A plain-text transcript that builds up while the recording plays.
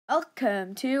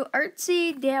Welcome to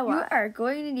Artsy DIY. You are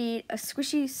going to need a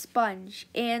squishy sponge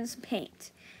and some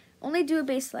paint. Only do a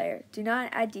base layer. Do not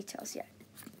add details yet.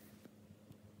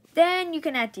 Then you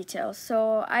can add details.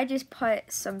 So I just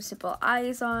put some simple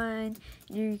eyes on.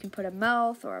 You can put a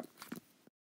mouth or...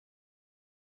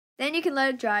 Then you can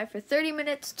let it dry for 30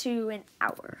 minutes to an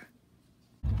hour.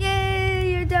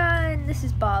 Yay, you're done. This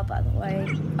is Bob, by the way.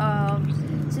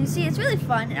 So you see, it's really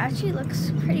fun. It actually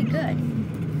looks pretty good.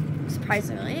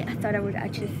 Surprisingly, I thought I would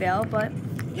actually fail, but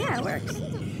yeah, it works.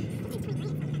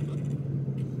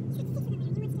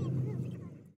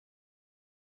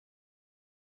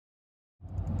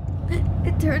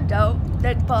 It turned out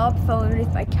that Bob fell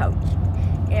underneath my couch,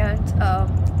 and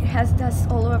it has dust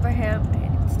all over him,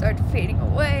 and it started fading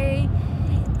away.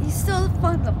 He's still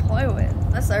fun to play with,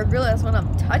 unless I realize what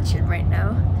I'm touching right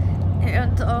now.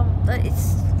 And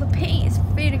the paint is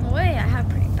fading away. I have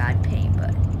pretty bad paint,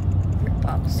 but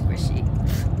Bob's squishy.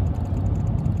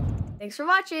 Thanks for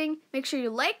watching. Make sure you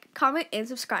like, comment, and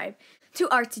subscribe to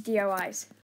Artsy DIYs.